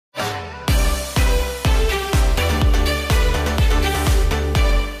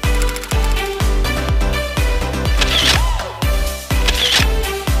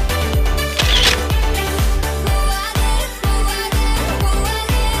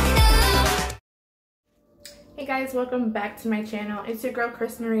Hey guys, welcome back to my channel. It's your girl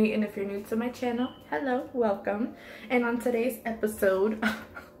CrysMarie, and if you're new to my channel, hello, welcome. And on today's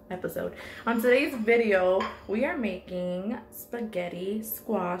on today's video, we are making spaghetti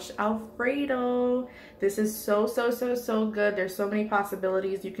squash Alfredo. This is so good. There's so many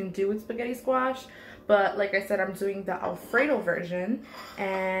possibilities you can do with spaghetti squash, but like I said, I'm doing the Alfredo version.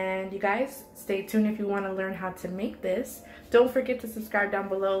 And you guys, stay tuned if you want to learn how to make this. Don't forget to subscribe down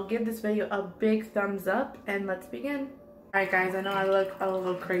below, give this video a big thumbs up, and let's begin. Alright guys, I know I look a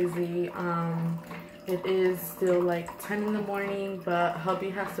little crazy. It is still like 10 in the morning, but hubby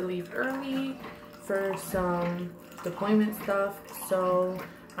has to leave early for some deployment stuff, so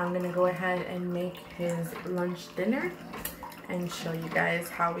I'm gonna go ahead and make his lunch dinner and show you guys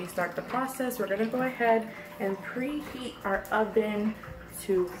how we start the process. We're gonna go ahead and preheat our oven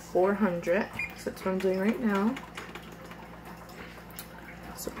to 400. So that's what I'm doing right now.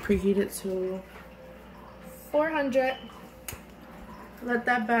 So preheat it to 400. Let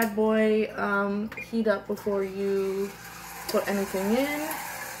that bad boy heat up before you put anything in.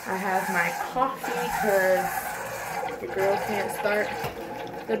 I have my coffee because your girl can't start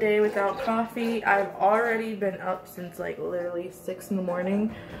the day without coffee. I've already been up since like literally 6 in the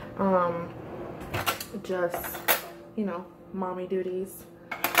morning. Just, you know, mommy duties.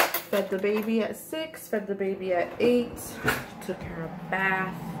 Fed the baby at 6, fed the baby at 8, took her a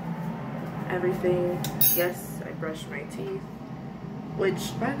bath, everything. Yes, I brushed my teeth,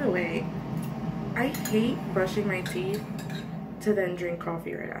 which, by the way, I hate brushing my teeth to then drink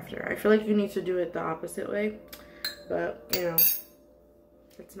coffee right after. I feel like you need to do it the opposite way, but, you know,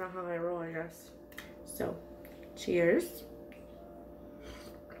 it's not how I roll, I guess. So, cheers.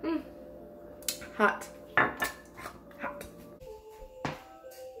 Hot.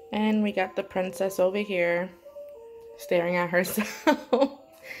 And we got the princess over here staring at herself.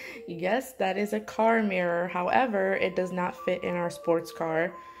 Yes, that is a car mirror. However, it does not fit in our sports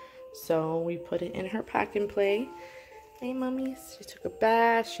car. So we put it in her pack and play. Hey, mommy. She took a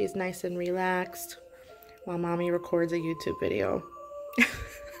bath. She's nice and relaxed while mommy records a YouTube video.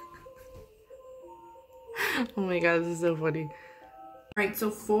 Oh my god, this is so funny. Alright, so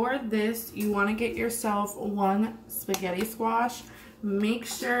for this, you want to get yourself one spaghetti squash. Make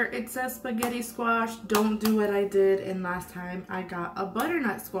sure it says spaghetti squash. Don't do what I did and last time I got a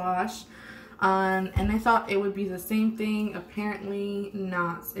butternut squash. And I thought it would be the same thing. Apparently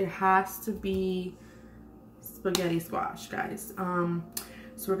not. It has to be spaghetti squash, guys.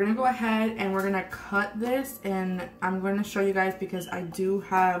 So we're going to go ahead and we're going to cut this. And I'm going to show you guys because I do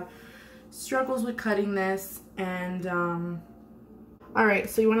have struggles with cutting this. And alright,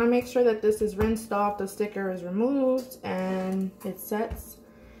 so you want to make sure that this is rinsed off, the sticker is removed, and it sets.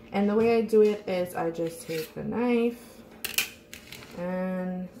 And the way I do it is I just take the knife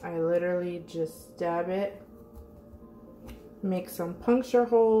and I literally just stab it, make some puncture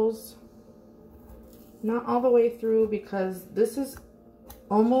holes, not all the way through because this is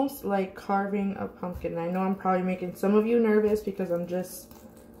almost like carving a pumpkin. I know I'm probably making some of you nervous because I'm just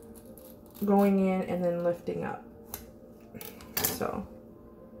going in and then lifting up. So,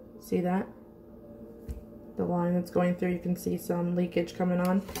 see that? The line that's going through, you can see some leakage coming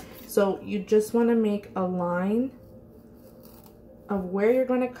on. So you just want to make a line of where you're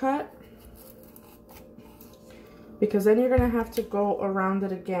going to cut, because then you're going to have to go around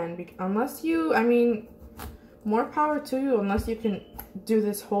it again. Unless you, I mean, more power to you, unless you can do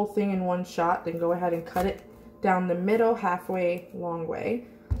this whole thing in one shot, then go ahead and cut it down the middle, halfway, long way.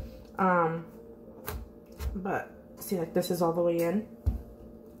 But see, like this is all the way in.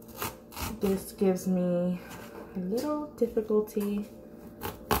 This gives me a little difficulty.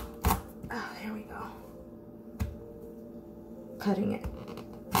 Oh, there we go. Cutting it.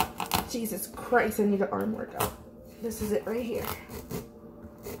 Jesus Christ, I need an arm workout. This is it right here.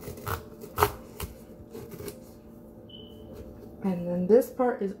 And then this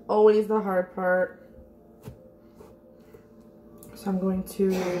part is always the hard part. So I'm going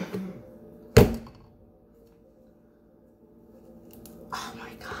to...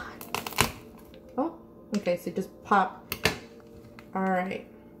 Okay, so just pop. Alright.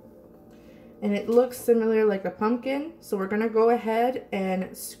 And it looks similar like a pumpkin. So we're going to go ahead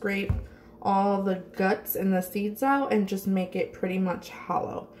and scrape all the guts and the seeds out and just make it pretty much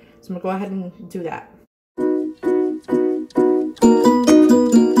hollow. So I'm going to go ahead and do that.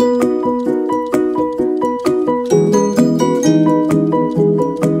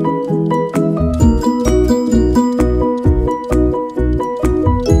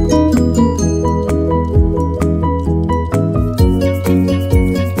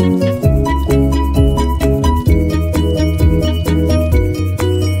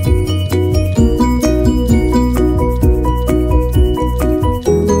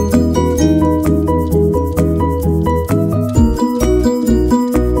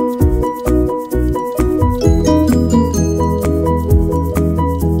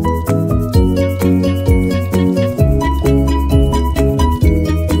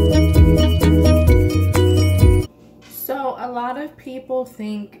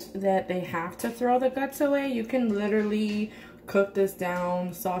 throw the guts away, you can literally cook this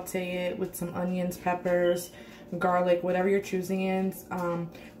down, saute it with some onions, peppers, garlic, whatever you're choosing in.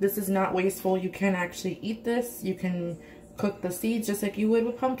 This is not wasteful. You can actually eat this. You can cook the seeds just like you would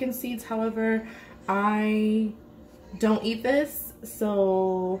with pumpkin seeds. However, I don't eat this,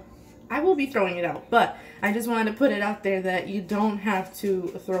 so I will be throwing it out. But I just wanted to put it out there that you don't have to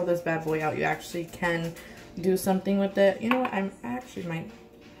throw this bad boy out. You actually can do something with it. You know what? I actually might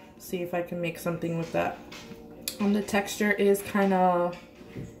see if I can make something with that. The texture is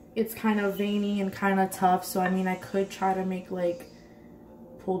it's kind of veiny and kind of tough, so I mean I could try to make like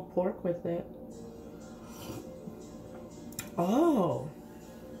pulled pork with it. Oh,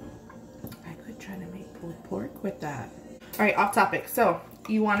 I could try to make pulled pork with that. All right, off topic. So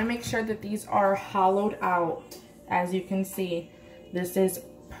you want to make sure that these are hollowed out. As you can see, this is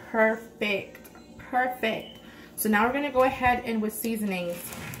perfect. So now we're gonna go ahead and with seasonings.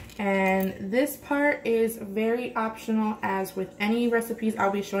 And this part is very optional, as with any recipes I'll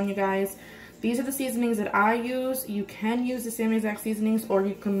be showing you guys. These are the seasonings that I use. You can use the same exact seasonings, or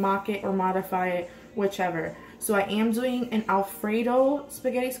you can mock it or modify it, whichever. So I am doing an Alfredo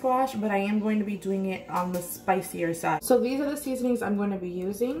spaghetti squash, but I am going to be doing it on the spicier side. So these are the seasonings I'm going to be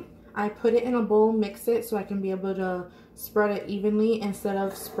using. I put it in a bowl, mix it so I can be able to spread it evenly instead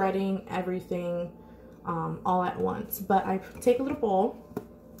of spreading everything all at once. But I take a little bowl,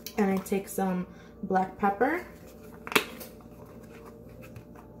 and I take some black pepper.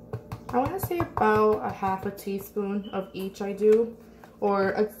 I want to say about a half a teaspoon of each I do, or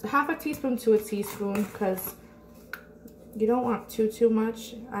a half a teaspoon to a teaspoon, because you don't want too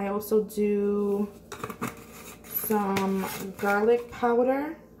much. I also do some garlic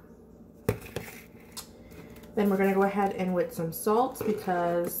powder. Then we're gonna go ahead and with some salt,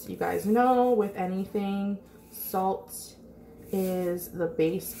 because you guys know with anything, salt is the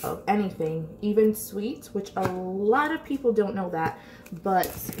base of anything, even sweets, which a lot of people don't know that, but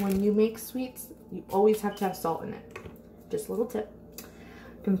when you make sweets, you always have to have salt in it. Just a little tip.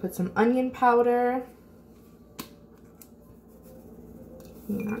 You can put some onion powder.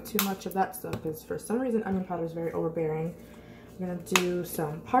 Not too much of that stuff, because for some reason onion powder is very overbearing. I'm gonna do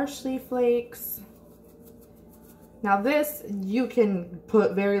some parsley flakes. Now this, you can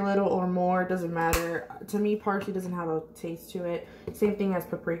put very little or more, doesn't matter. To me, parsley doesn't have a taste to it. Same thing as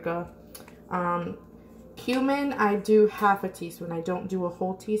paprika. Cumin, I do half a teaspoon. I don't do a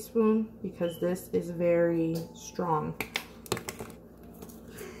whole teaspoon because this is very strong.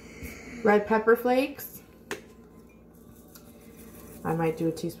 Red pepper flakes, I might do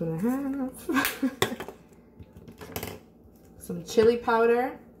a teaspoon and a half. Some chili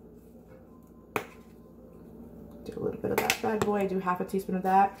powder. Do a little bit of that bad boy. I do half a teaspoon of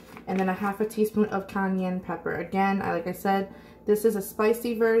that, and then a half a teaspoon of cayenne pepper. Again, like I said, this is a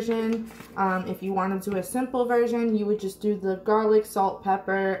spicy version. If you want to do a simple version, you would just do the garlic, salt,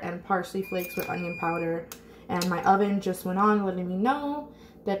 pepper, and parsley flakes with onion powder. And my oven just went on, letting me know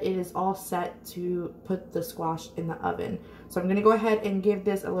that it is all set to put the squash in the oven. So I'm gonna go ahead and give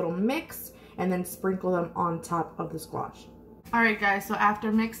this a little mix and then sprinkle them on top of the squash. Alright guys, so after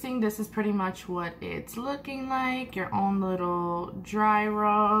mixing, this is pretty much what it's looking like. Your own little dry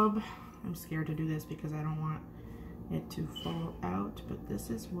rub. I'm scared to do this because I don't want it to fall out, but this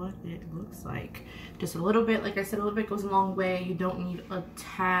is what it looks like. Just a little bit, like I said, a little bit goes a long way. You don't need a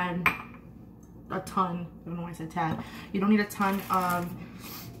ton, I don't know why I said tad. You don't need a ton of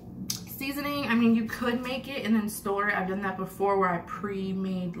seasoning. I mean, you could make it and then store it. I've done that before where I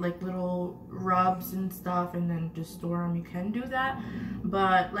pre-made like little rubs and stuff and then just store them. You can do that,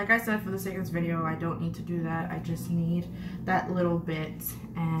 but like I said, for the sake of this video, I don't need to do that. I just need that little bit,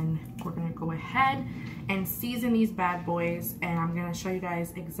 and we're gonna go ahead and season these bad boys, and I'm gonna show you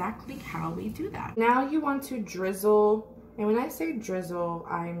guys exactly how we do that. Now you want to drizzle, and when I say drizzle,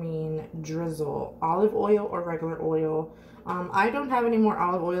 I mean drizzle olive oil or regular oil. I don't have any more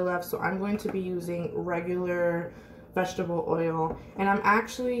olive oil left, so I'm going to be using regular vegetable oil. And I'm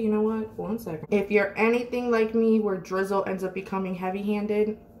actually, you know what, one second. If you're anything like me where drizzle ends up becoming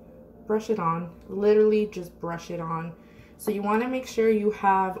heavy-handed, brush it on. Literally just brush it on. So you want to make sure you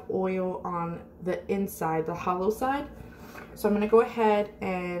have oil on the inside, the hollow side. So I'm going to go ahead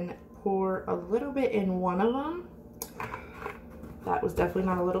and pour a little bit in one of them. That was definitely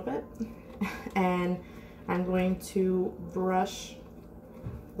not a little bit. And I'm going to brush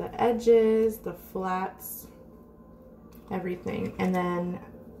the edges, the flats, everything, and then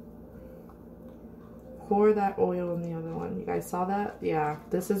pour that oil in the other one. You guys saw that? Yeah,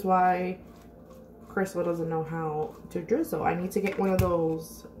 this is why Crystal doesn't know how to drizzle. I need to get one of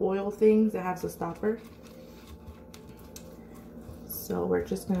those oil things that has a stopper. So we're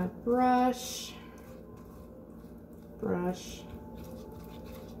just gonna brush Brush.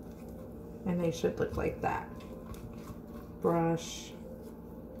 And they should look like that. Brush.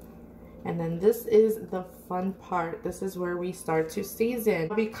 And then this is the fun part. This is where we start to season.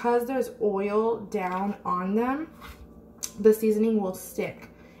 Because there's oil down on them, the seasoning will stick.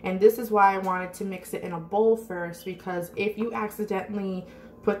 And this is why I wanted to mix it in a bowl first, because if you accidentally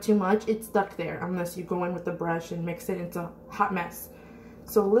put too much, it's stuck there unless you go in with the brush and mix it into a hot mess.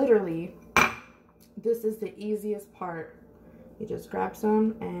 So literally, this is the easiest part. You just grab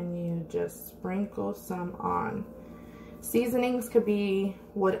some and you just sprinkle some on. Seasonings could be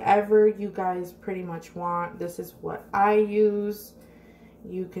whatever you guys pretty much want. This is what I use.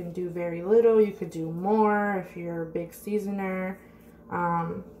 You can do very little, you could do more if you're a big seasoner.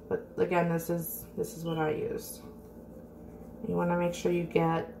 But again, this is what I use. You want to make sure you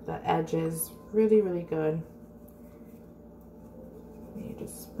get the edges really, really good. You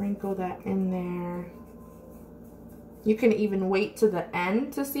just sprinkle that in there. You can even wait to the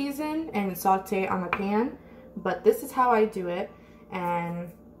end to season and saute it on the pan, but this is how I do it,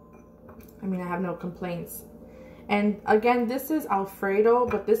 and I mean, I have no complaints. And again, this is Alfredo,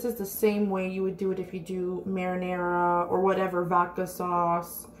 but this is the same way you would do it if you do marinara or whatever vodka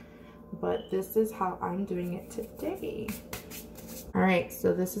sauce. But this is how I'm doing it today. All right,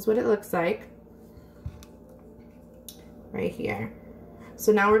 so this is what it looks like right here.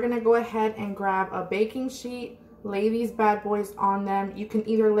 So now we're gonna go ahead and grab a baking sheet, lay these bad boys on them. You can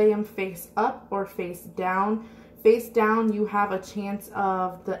either lay them face up or face down. Face down, you have a chance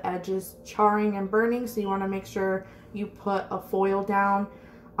of the edges charring and burning, so you want to make sure you put a foil down.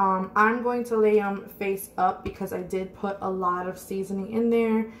 I'm going to lay them face up because I did put a lot of seasoning in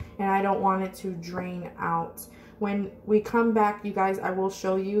there and I don't want it to drain out. When we come back, you guys, I will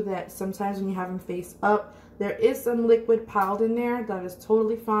show you that sometimes when you have them face up, there is some liquid piled in there. That is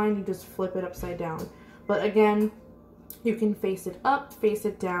totally fine. You just flip it upside down. But again, you can face it up, face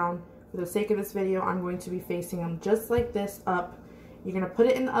it down. For the sake of this video, I'm going to be facing them just like this up. You're going to put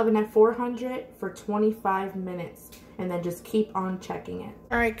it in the oven at 400 for 25 minutes and then just keep on checking it.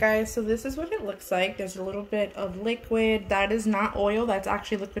 Alright guys, so this is what it looks like. There's a little bit of liquid. That is not oil, that's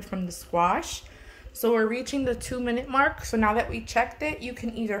actually liquid from the squash. So we're reaching the 2-minute mark. So now that we checked it, you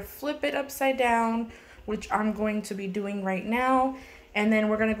can either flip it upside down, which I'm going to be doing right now. And then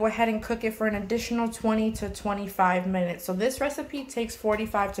we're going to go ahead and cook it for an additional 20 to 25 minutes. So this recipe takes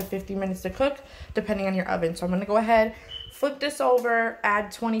 45 to 50 minutes to cook, depending on your oven. So I'm going to go ahead, flip this over,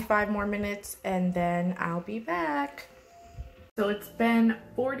 add 25 more minutes, and then I'll be back. So it's been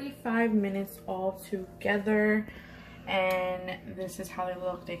 45 minutes all together. And this is how they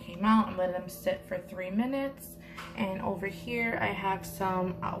look. They came out. I'm letting them sit for 3 minutes. And over here I have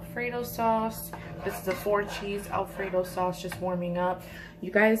some Alfredo sauce. This is a 4-cheese Alfredo sauce just warming up.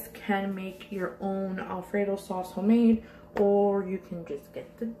 You guys can make your own Alfredo sauce homemade, or you can just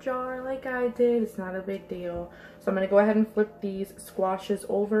get the jar like I did. It's not a big deal. So I'm going to go ahead and flip these squashes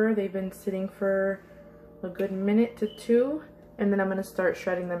over. They've been sitting for a good minute to 2, and then I'm going to start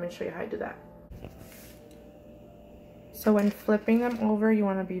shredding them and show you how I do that. So when flipping them over, you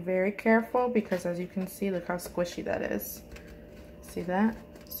want to be very careful because as you can see, look how squishy that is. See that?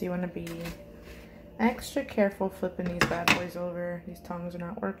 So you want to be extra careful flipping these bad boys over. These tongs are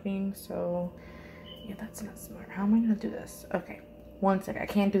not working, so yeah, that's not smart. How am I going to do this? Okay, one second. I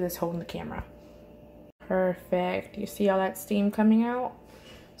can't do this holding the camera. Perfect. You see all that steam coming out?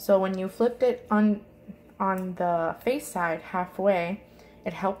 So when you flipped it on the face side halfway,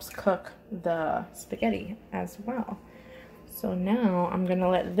 it helps cook the spaghetti as well. So now I'm gonna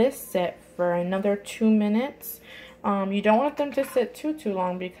let this sit for another 2 minutes. You don't want them to sit too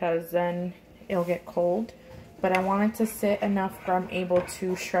long because then it'll get cold. But I want it to sit enough where I'm able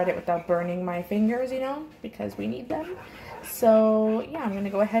to shred it without burning my fingers, you know, because we need them. So yeah, I'm gonna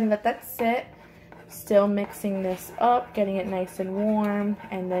go ahead and let that sit. Still mixing this up, getting it nice and warm,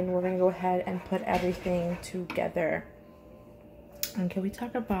 and then we're gonna go ahead and put everything together. And can we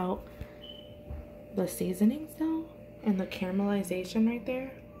talk about the seasonings though? And the caramelization right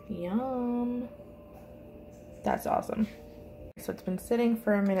there. Yum. That's awesome. So it's been sitting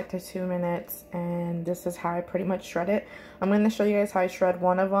for a minute to 2 minutes, and this is how I pretty much shred it. I'm going to show you guys how I shred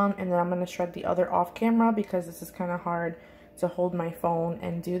one of them, and then I'm going to shred the other off camera because this is kind of hard to hold my phone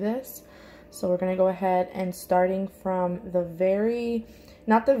and do this. So we're going to go ahead and starting from the very,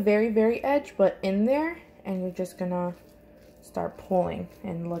 not the very edge, but in there, and you're just going to start pulling,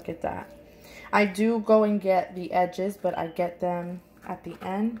 and look at that. I do go and get the edges, but I get them at the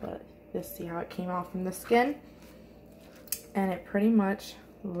end. But just see how it came off from the skin. And it pretty much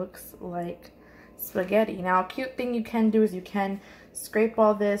looks like spaghetti. Now, a cute thing you can do is you can scrape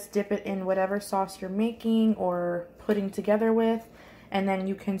all this, dip it in whatever sauce you're making, or put putting together with. And then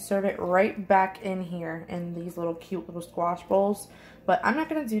you can serve it right back in here in these little cute little squash bowls. But I'm not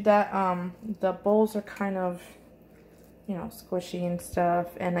going to do that. The bowls are kind of, you know, squishy and stuff.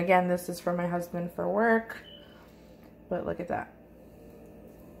 And again, this is for my husband for work. But look at that.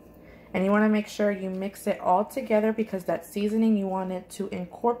 And you want to make sure you mix it all together because that seasoning, you want it to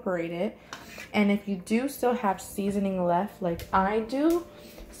incorporate it. And if you do still have seasoning left like I do,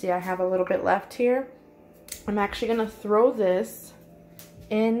 see I have a little bit left here, I'm actually going to throw this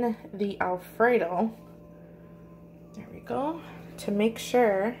in the Alfredo, there we go, to make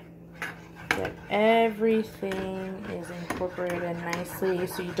sure that everything is incorporated nicely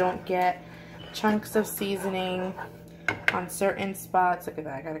so you don't get chunks of seasoning on certain spots. Look at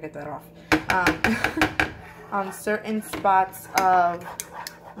that, I gotta get that off. On certain spots of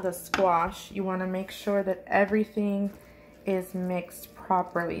the squash, you want to make sure that everything is mixed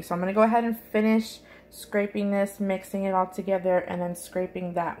properly. So I'm gonna go ahead and finish scraping this, mixing it all together, and then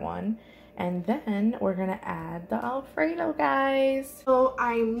scraping that one. And then we're gonna add the Alfredo, guys. So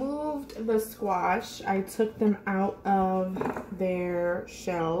I moved the squash. I took them out of their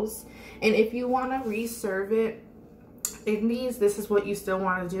shells. And if you wanna reserve it in these, this is what you still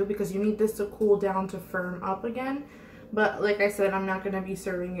wanna do because you need this to cool down to firm up again. But like I said, I'm not gonna be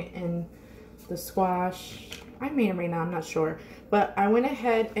serving it in the squash. I may or may not, I'm not sure. But I went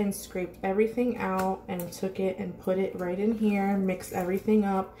ahead and scraped everything out and took it and put it right in here, mixed everything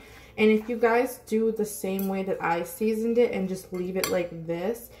up. And if you guys do the same way that I seasoned it and just leave it like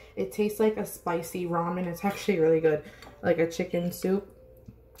this, it tastes like a spicy ramen. It's actually really good, like a chicken soup.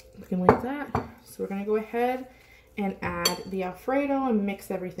 Looking like that. So we're gonna go ahead and add the Alfredo and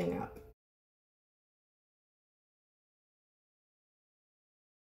mix everything up.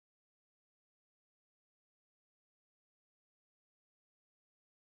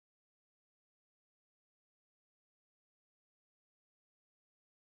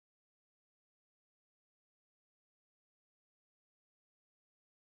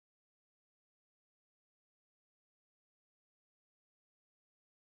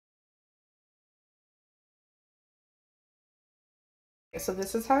 So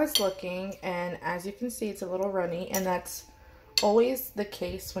this is how it's looking, and as you can see, it's a little runny, and that's always the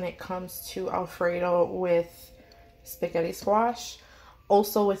case when it comes to Alfredo with spaghetti squash.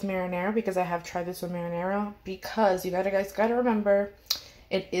 Also with marinara, because I have tried this with marinara, because you guys gotta remember,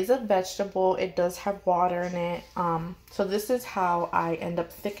 it is a vegetable, it does have water in it. So this is how I end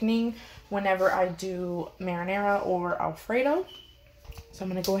up thickening whenever I do marinara or Alfredo. So I'm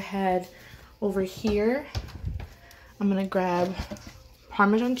gonna go ahead over here. I'm gonna grab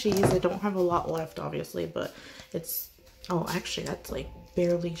Parmesan cheese. I don't have a lot left, obviously, but it's, oh, actually, that's like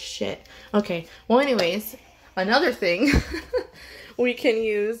barely shit. Okay, well, anyways, another thing we can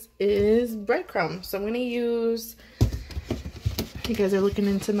use is breadcrumbs. So I'm gonna use, you guys are looking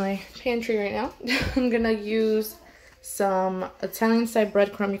into my pantry right now. I'm gonna use some Italian style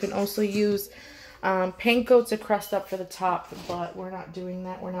breadcrumb. You can also use panko to crust up for the top, but we're not doing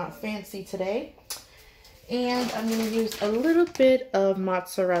that. We're not fancy today. And I'm going to use a little bit of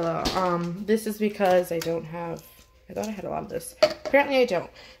mozzarella. This is because I don't have, I thought I had a lot of this. Apparently I don't.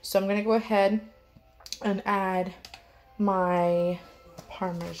 So I'm going to go ahead and add my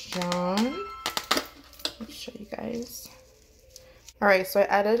Parmesan. Let's show you guys. Alright, so I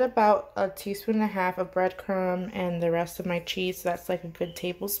added about 1.5 teaspoons of breadcrumb and the rest of my cheese. So that's like a good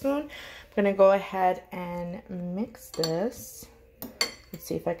tablespoon. I'm going to go ahead and mix this. Let's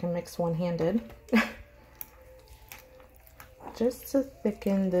see if I can mix one-handed. Just to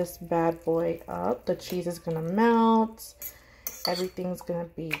thicken this bad boy up. The cheese is gonna melt. Everything's gonna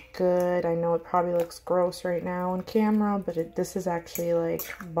be good. I know it probably looks gross right now on camera, but this is actually like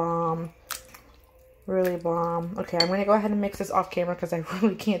bomb. Really bomb. Okay, I'm gonna go ahead and mix this off camera because I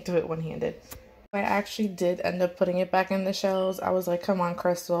really can't do it one-handed. I actually did end up putting it back in the shells. I was like, come on,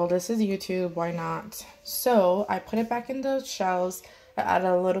 Crystal, this is YouTube, why not? So I put it back in the shells. I added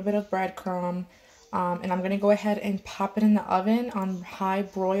a little bit of breadcrumb. And I'm going to go ahead and pop it in the oven on high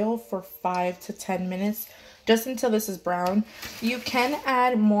broil for 5 to 10 minutes, just until this is brown. You can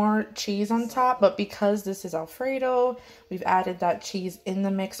add more cheese on top, but because this is Alfredo, we've added that cheese in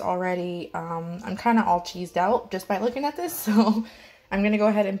the mix already. I'm kind of all cheesed out just by looking at this, so I'm going to go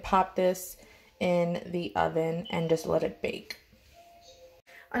ahead and pop this in the oven and just let it bake.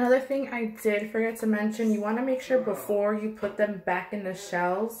 Another thing I did forget to mention, you want to make sure before you put them back in the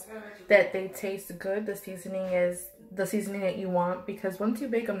shells that they taste good. The seasoning is the seasoning that you want, because once you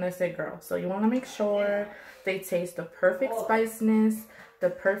bake them, that's it, girl. So you want to make sure they taste the perfect spiciness, the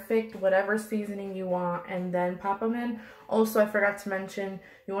perfect whatever seasoning you want, and then pop them in. Also, I forgot to mention,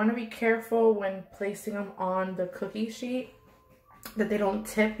 you want to be careful when placing them on the cookie sheet that they don't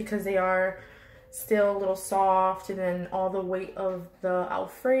tip, because they are still a little soft, and then all the weight of the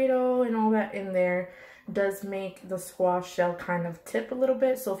Alfredo and all that in there does make the squash shell kind of tip a little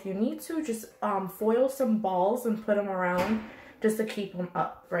bit. So if you need to, just foil some balls and put them around just to keep them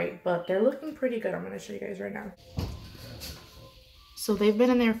up, right? But they're looking pretty good. I'm going to show you guys right now. So they've been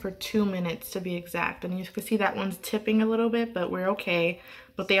in there for 2 minutes to be exact, and you can see that one's tipping a little bit, but we're okay.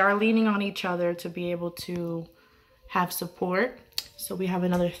 But they are leaning on each other to be able to have support. So we have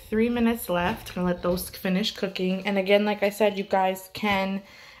another 3 minutes left. Gonna let those finish cooking. And again, like I said, you guys can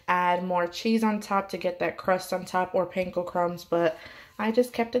add more cheese on top to get that crust on top, or panko crumbs, but I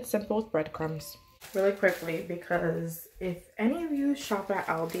just kept it simple with breadcrumbs. Really quickly, because if any of you shop at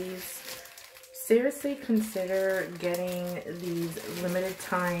Aldi's, seriously consider getting these limited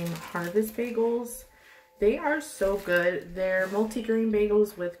time harvest bagels. They are so good. They're multi-grain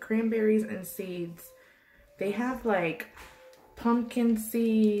bagels with cranberries and seeds. They have like pumpkin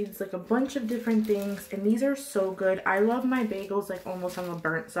seeds, like a bunch of different things, and these are so good. I love my bagels like almost on the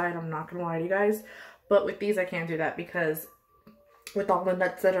burnt side, I'm not gonna lie to you guys, but with these I can't do that because with all the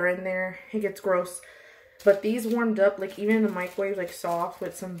nuts that are in there, it gets gross. But these warmed up, like even in the microwave, like soft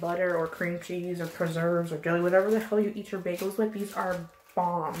with some butter or cream cheese or preserves or jelly, whatever the hell you eat your bagels with, these are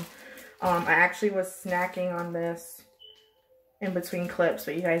bomb. I actually was snacking on this in between clips,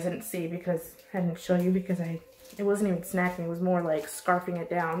 but you guys didn't see because I didn't show you, because it wasn't even snacking, it was more like scarfing it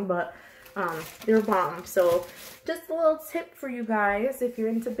down, but they were bomb. So just a little tip for you guys, if you're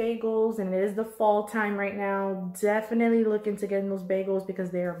into bagels and it is the fall time right now, definitely look into getting those bagels because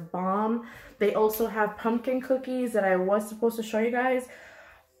they are bomb. They also have pumpkin cookies that I was supposed to show you guys,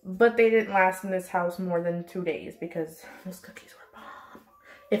 but they didn't last in this house more than 2 days because those cookies were bomb.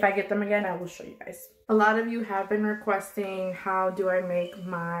 If I get them again, I will show you guys. A lot of you have been requesting how do I make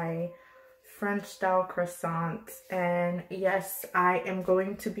my French style croissants, and yes, I am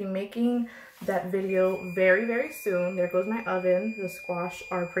going to be making that video very, very soon. There goes my oven. The squash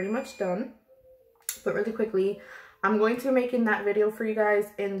are pretty much done, but really quickly, I'm going to be making that video for you guys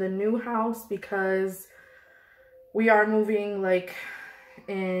in the new house because we are moving like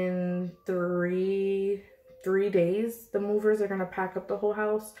in three days. The movers are gonna pack up the whole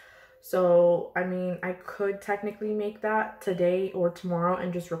house. So I mean, I could technically make that today or tomorrow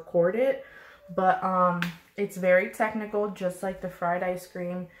and just record it, but it's very technical, just like the fried ice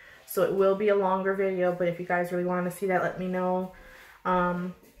cream, so it will be a longer video. But if you guys really want to see that, let me know.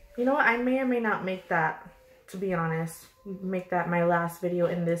 You know what, I may or may not make that, to be honest, make that my last video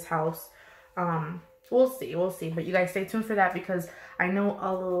in this house. We'll see, but you guys stay tuned for that because I know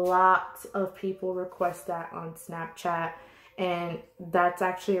a lot of people request that on Snapchat, and that's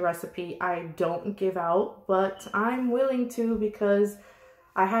actually a recipe I don't give out, but I'm willing to because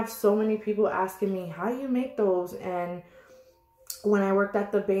I have so many people asking me, how do you make those? And when I worked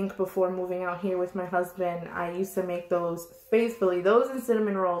at the bank before moving out here with my husband, I used to make those faithfully, those and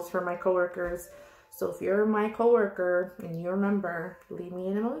cinnamon rolls for my coworkers. So if you're my coworker and you remember, leave me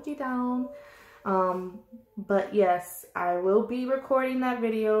an emoji down. But yes, I will be recording that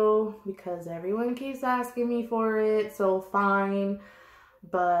video because everyone keeps asking me for it, so fine.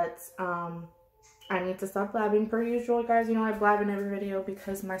 But I need to stop blabbing per usual, guys. You know I blab in every video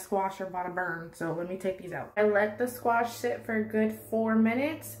because my squash are about to burn. So let me take these out. I let the squash sit for a good 4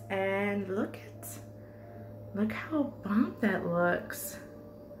 minutes, and look how bomb that looks.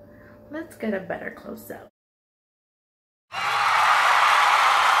 Let's get a better close up.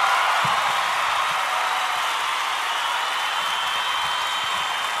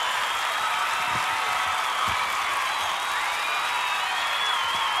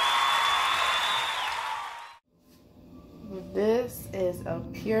 This is a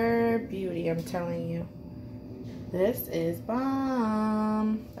pure beauty, I'm telling you. This is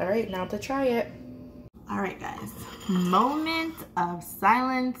bomb. All right, now to try it. All right, guys, moment of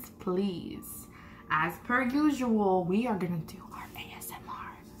silence, please. As per usual, we are gonna do our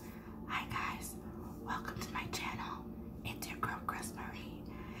ASMR. Hi guys, welcome to my channel. It's your girl CrysMarie,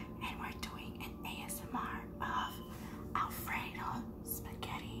 and we're doing an ASMR of Alfredo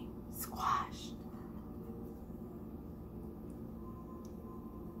spaghetti squash.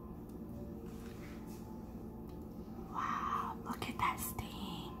 Wow, look at that steam.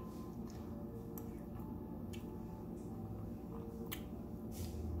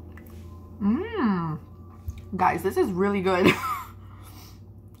 Guys, this is really good.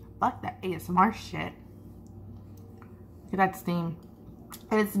 Fuck that ASMR shit. Look at that steam.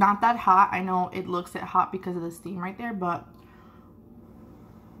 And it's not that hot. I know it looks hot because of the steam right there, but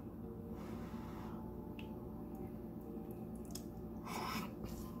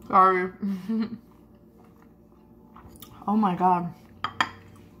Sorry. Oh my god.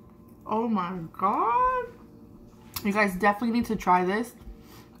 Oh my god. You guys definitely need to try this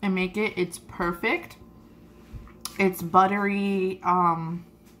and make it. It's perfect. It's buttery.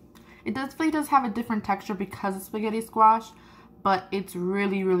 It definitely does have a different texture because it's spaghetti squash, but it's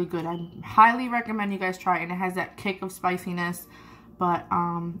really, really good. I highly recommend you guys try it, and it has that kick of spiciness. But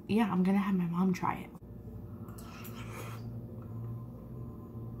yeah, I'm gonna have my mom try it.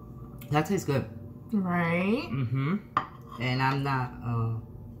 That tastes good. Right? Mm-hmm. And I'm not,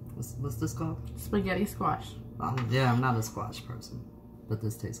 what's this called? Spaghetti squash. Yeah, I'm not a squash person, but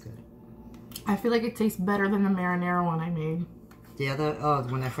this tastes good. I feel like it tastes better than the marinara one I made. The other, oh,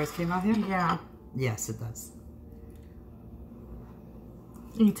 when I first came out here? Yeah. Yes, it does.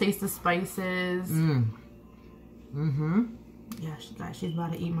 You taste the spices. Mm-hmm. Yeah, guys, she's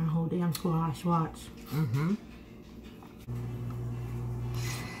about to eat my whole damn squash. Watch. Mm-hmm.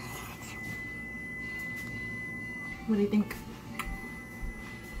 What do you think?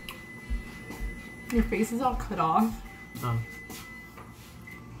 Your face is all cut off. Oh.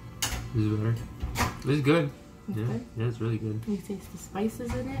 This is better. This is good. It's yeah, good? Yeah, it's really good. You taste the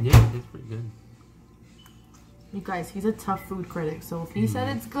spices in it? Yeah, it's pretty good. You guys, he's a tough food critic, so if he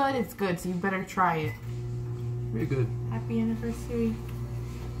said it's good, it's good, so you better try it. Very good. Happy anniversary.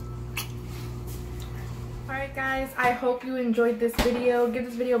 Alright guys, I hope you enjoyed this video. Give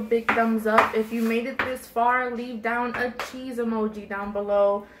this video a big thumbs up. If you made it this far, leave down a cheese emoji down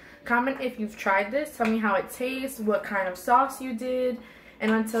below. Comment if you've tried this. Tell me how it tastes, what kind of sauce you did.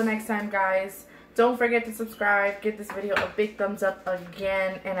 And until next time guys, don't forget to subscribe. Give this video a big thumbs up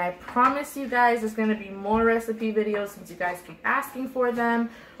again. And I promise you guys there's going to be more recipe videos since you guys keep asking for them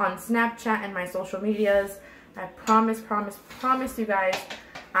on Snapchat and my social medias. I promise you guys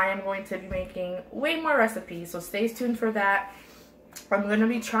I am going to be making way more recipes. So stay tuned for that. I'm going to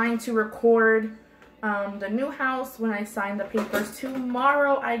be trying to record the new house when I sign the papers.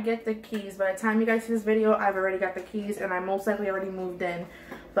 Tomorrow I get the keys. By the time you guys see this video, I've already got the keys and I most likely already moved in.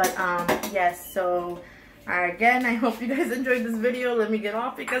 But yes, so again, I hope you guys enjoyed this video. Let me get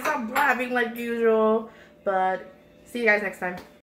off because I'm blabbing like usual. But see you guys next time.